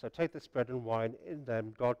 So take this bread and wine. In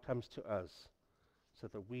them God comes to us, so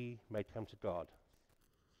that we may come to God.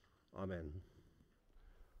 Amen.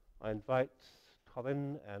 I invite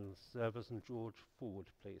Colin and Servers and George forward,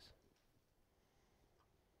 please.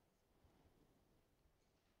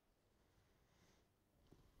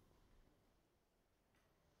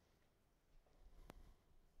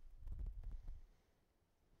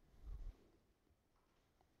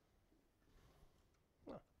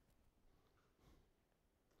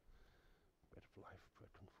 Bread of life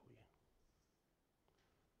broken for you.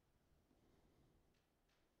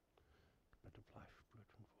 Bread of life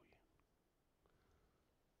broken for you.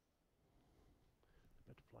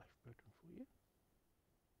 Bread of life broken for you.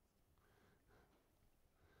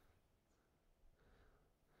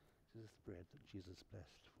 This is the bread that Jesus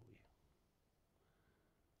blessed for you.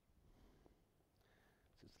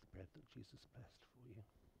 This is the bread that Jesus blessed for you.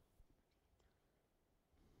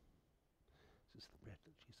 This is the bread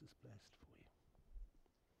that Jesus blessed for you.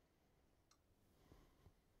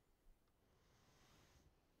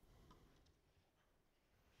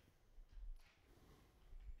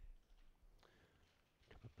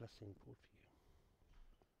 Cup of blessing poured for you.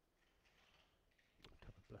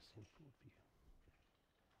 Cup of blessing poured for you.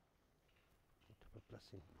 Cup of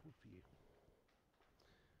blessing poured for you.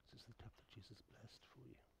 This is the cup that Jesus blessed for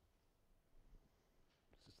you.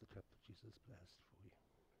 This is the cup that Jesus blessed for you.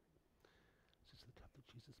 This is the cup that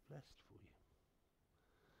Jesus blessed for you.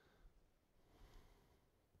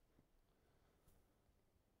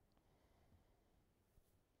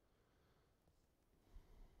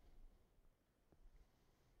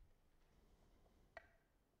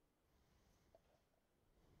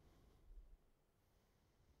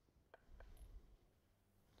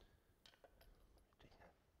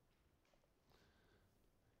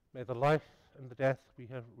 May the life and the death we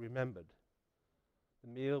have remembered, the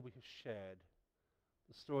meal we have shared,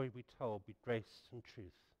 the story we told be grace and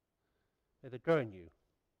truth. May they grow in you.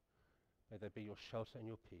 May they be your shelter and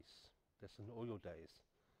your peace. This in all your days.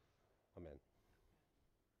 Amen.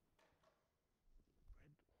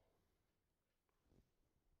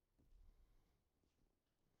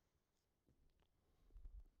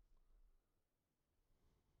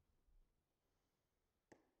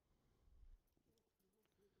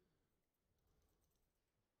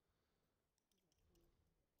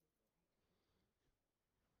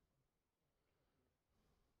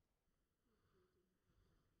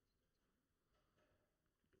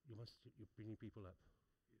 You're bringing people up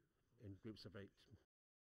in groups of 8.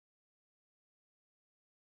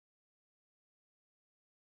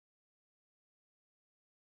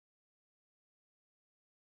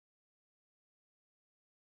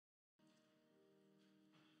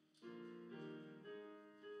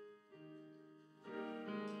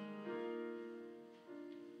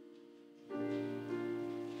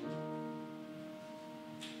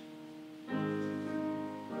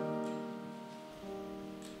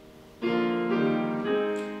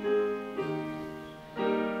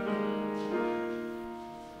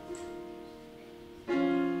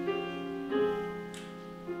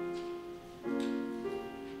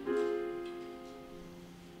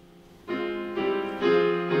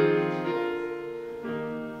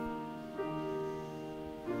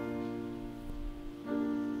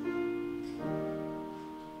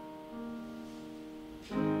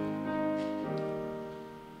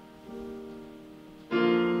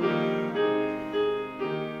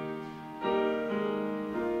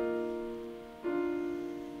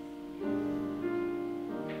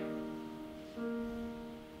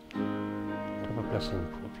 Have a blessing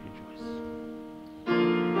poured for you, Joyce.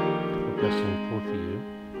 Have a blessing poured for you.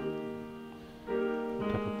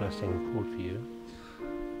 Have a blessing poured for you.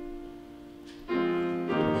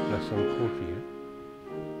 Have a blessing poured for you.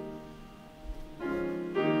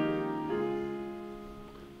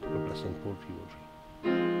 Have a blessing poured for you, Audrey.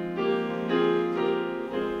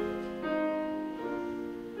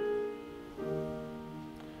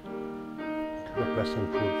 Have a blessing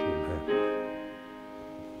poured for you, Matt.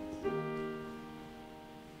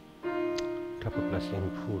 Cup of blessing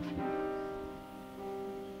poured for you.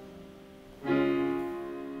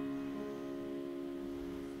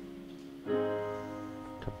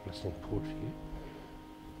 Cup of blessing poured for you.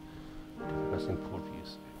 Cup of blessing poured for you.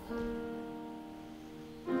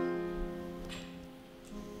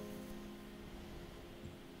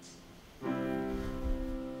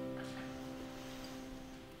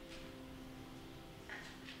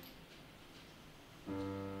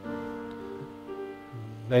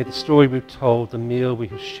 May the story we've told, the meal we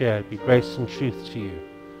have shared, be grace and truth to you.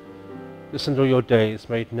 Listen to all your days,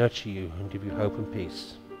 may it nurture you and give you hope and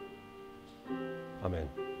peace. Amen.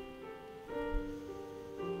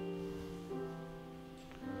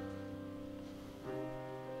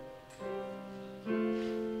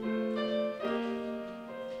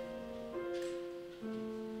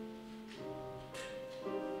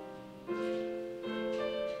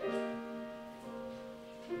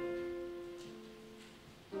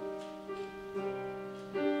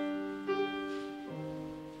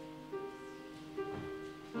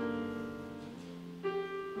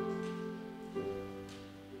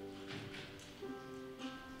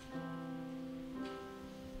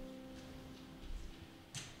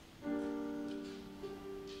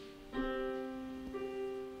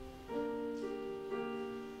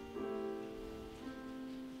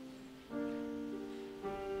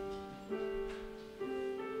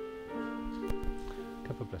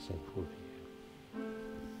 Cup of blessing poured for you.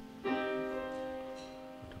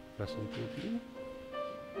 Cup of blessing poured for you.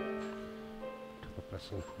 Cup of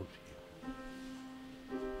blessing poured for you.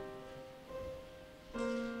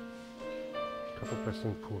 Cup of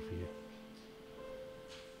blessing poured for you.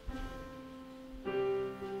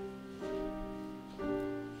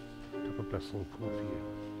 Cup of blessing poured for you.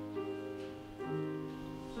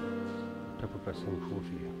 Cup of blessing poured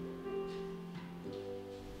for you.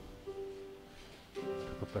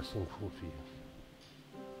 Cup of blessing poured for you.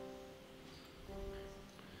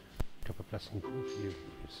 Cup of blessing poured for you,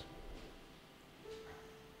 please.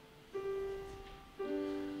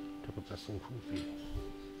 Cup of blessing poured for you.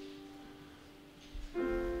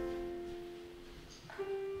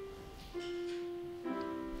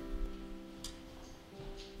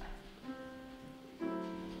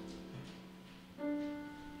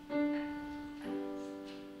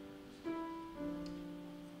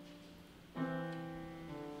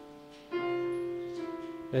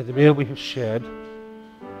 May the meal we have shared,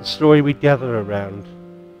 the story we gather around,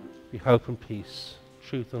 be hope and peace,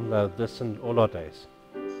 truth and love, this and all our days.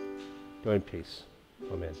 Go in peace.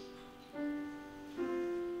 Amen.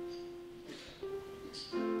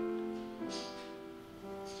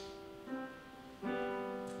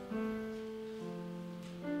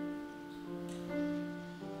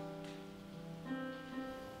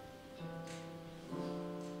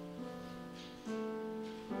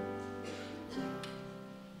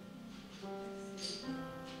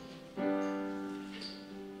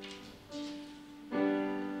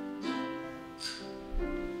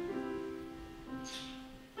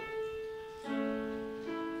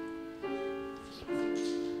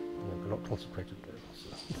 concentrated there.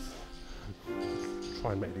 So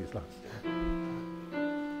try and make these last.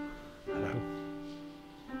 Hello.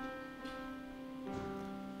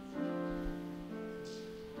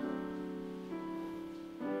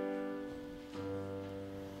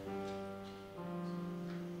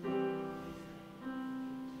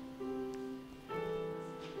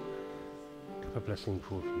 Have a blessing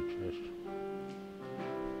for you, church.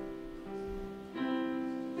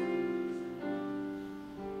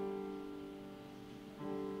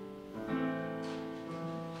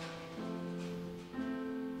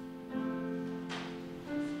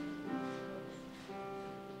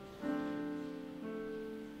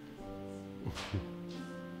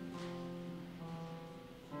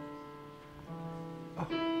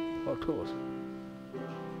 Oh, of course.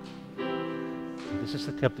 This is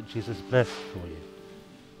the cup that Jesus blessed for you.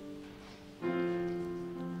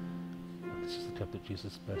 This is the cup that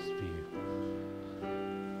Jesus blessed for you.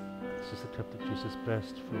 This is the cup that Jesus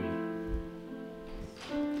blessed for you.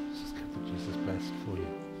 This is the cup that Jesus blessed for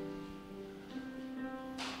you.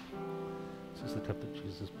 This is the cup that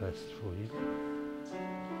Jesus blessed for you.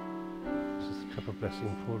 This is the cup of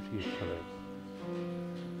blessing poured for you, fellow.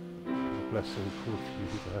 Cup of blessing poured for you,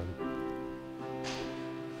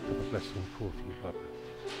 Cup of blessing poured for you, Barbara.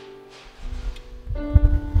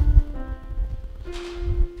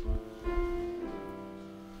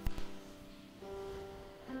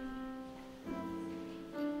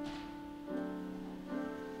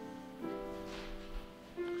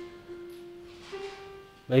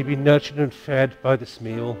 May be nurtured and fed by this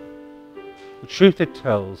meal, the truth it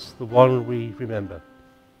tells, the one we remember.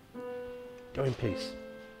 Go in peace.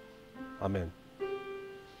 Amen.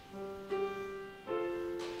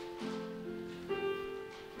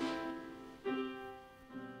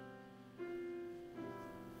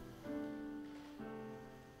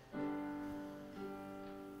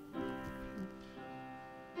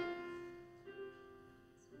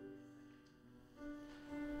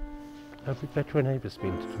 Have Rebecca and Avis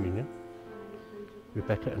been to communion?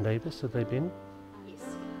 Rebecca and Avis, have they been? Yes.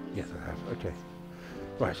 Yes, I have. Okay.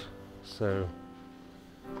 Right. So,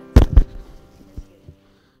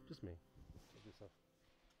 just me. Help yourself.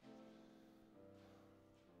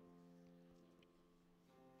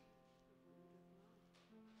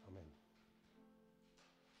 Amen.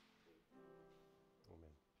 Amen.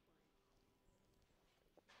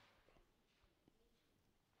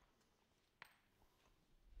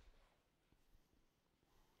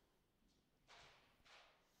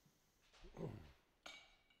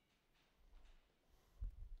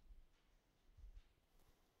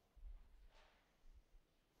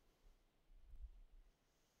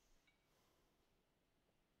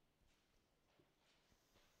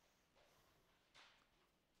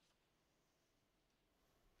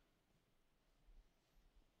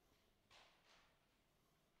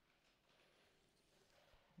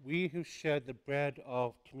 We who shared the bread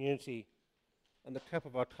of community and the cup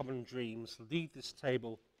of our common dreams lead this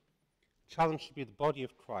table, challenged to be the body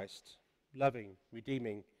of Christ, loving,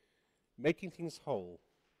 redeeming, making things whole,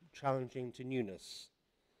 challenging to newness.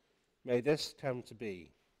 May this come to be.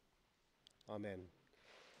 Amen.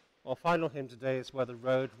 Our final hymn today is Where the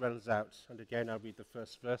Road Runs Out, and again I'll read the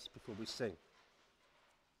first verse before we sing.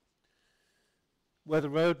 Where the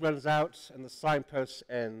road runs out and the signposts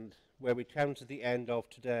end, where we come to the end of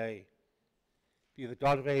today, be the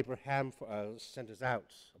God of Abraham for us, send us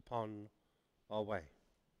out upon our way.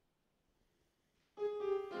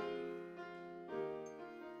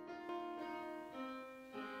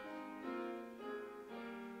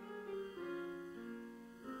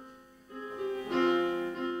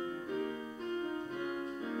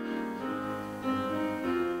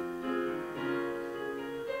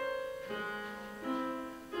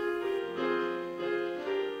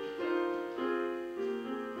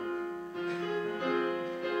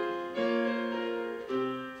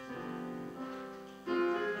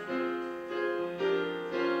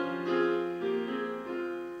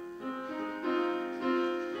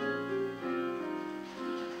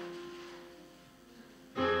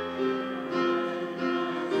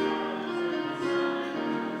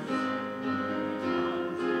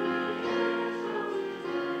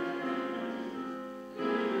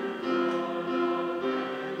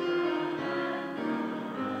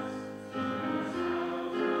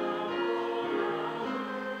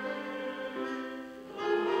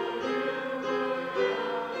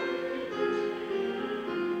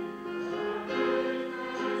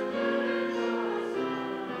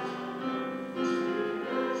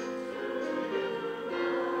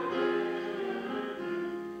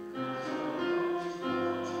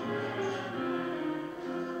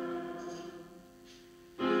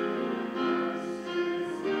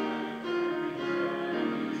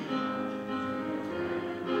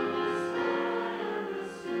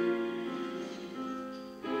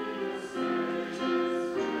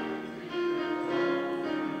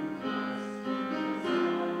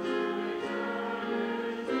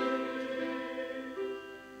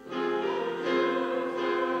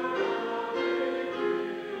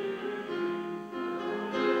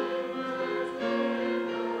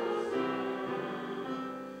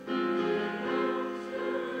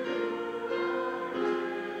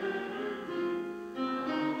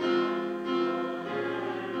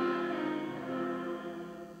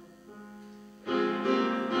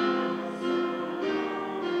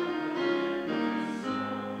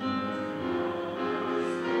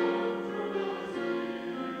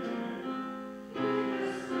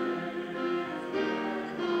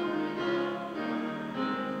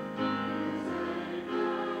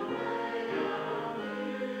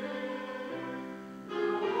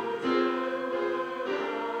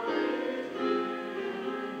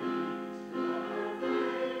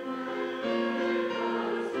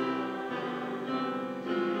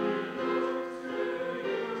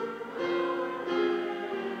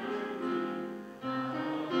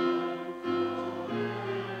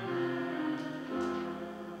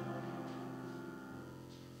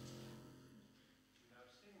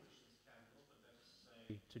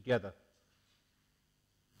 together.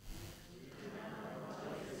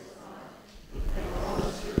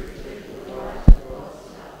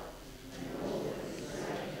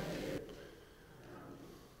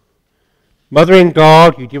 Mother in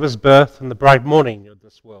God, you give us birth in the bright morning of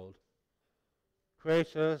this world.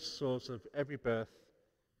 Creator, source of every birth,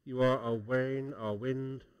 you are our rain, our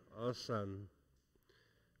wind, our sun.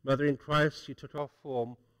 Mother in Christ, you took our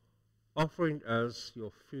form, offering us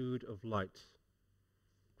your food of light.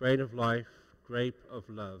 Grain of life, grape of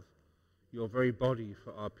love, your very body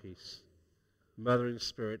for our peace. Mother in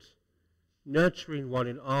Spirit, nurturing one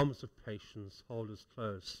in arms of patience, hold us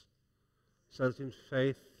close, so that in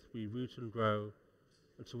faith we root and grow,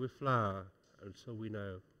 until we flower, until we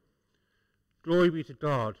know. Glory be to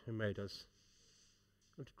God who made us,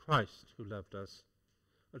 and to Christ who loved us,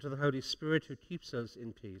 and to the Holy Spirit who keeps us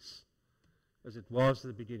in peace, as it was in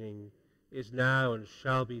the beginning, is now, and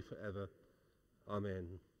shall be forever. Amen.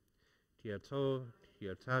 Tia to,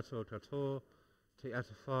 tia tato tato, te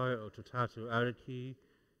atafai o te tato ariki,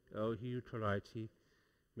 o hiu toraiti,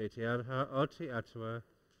 me te anha o te atua,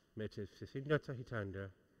 me te whiwhinga tahitanga,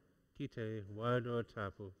 ki te wainoa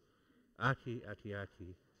tapu, aki aki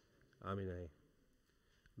aki. Amen.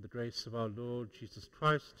 The grace of our Lord Jesus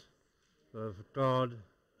Christ, the love of God,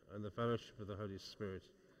 and the fellowship of the Holy Spirit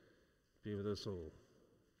be with us all.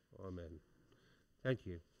 Amen. Thank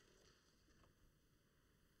you.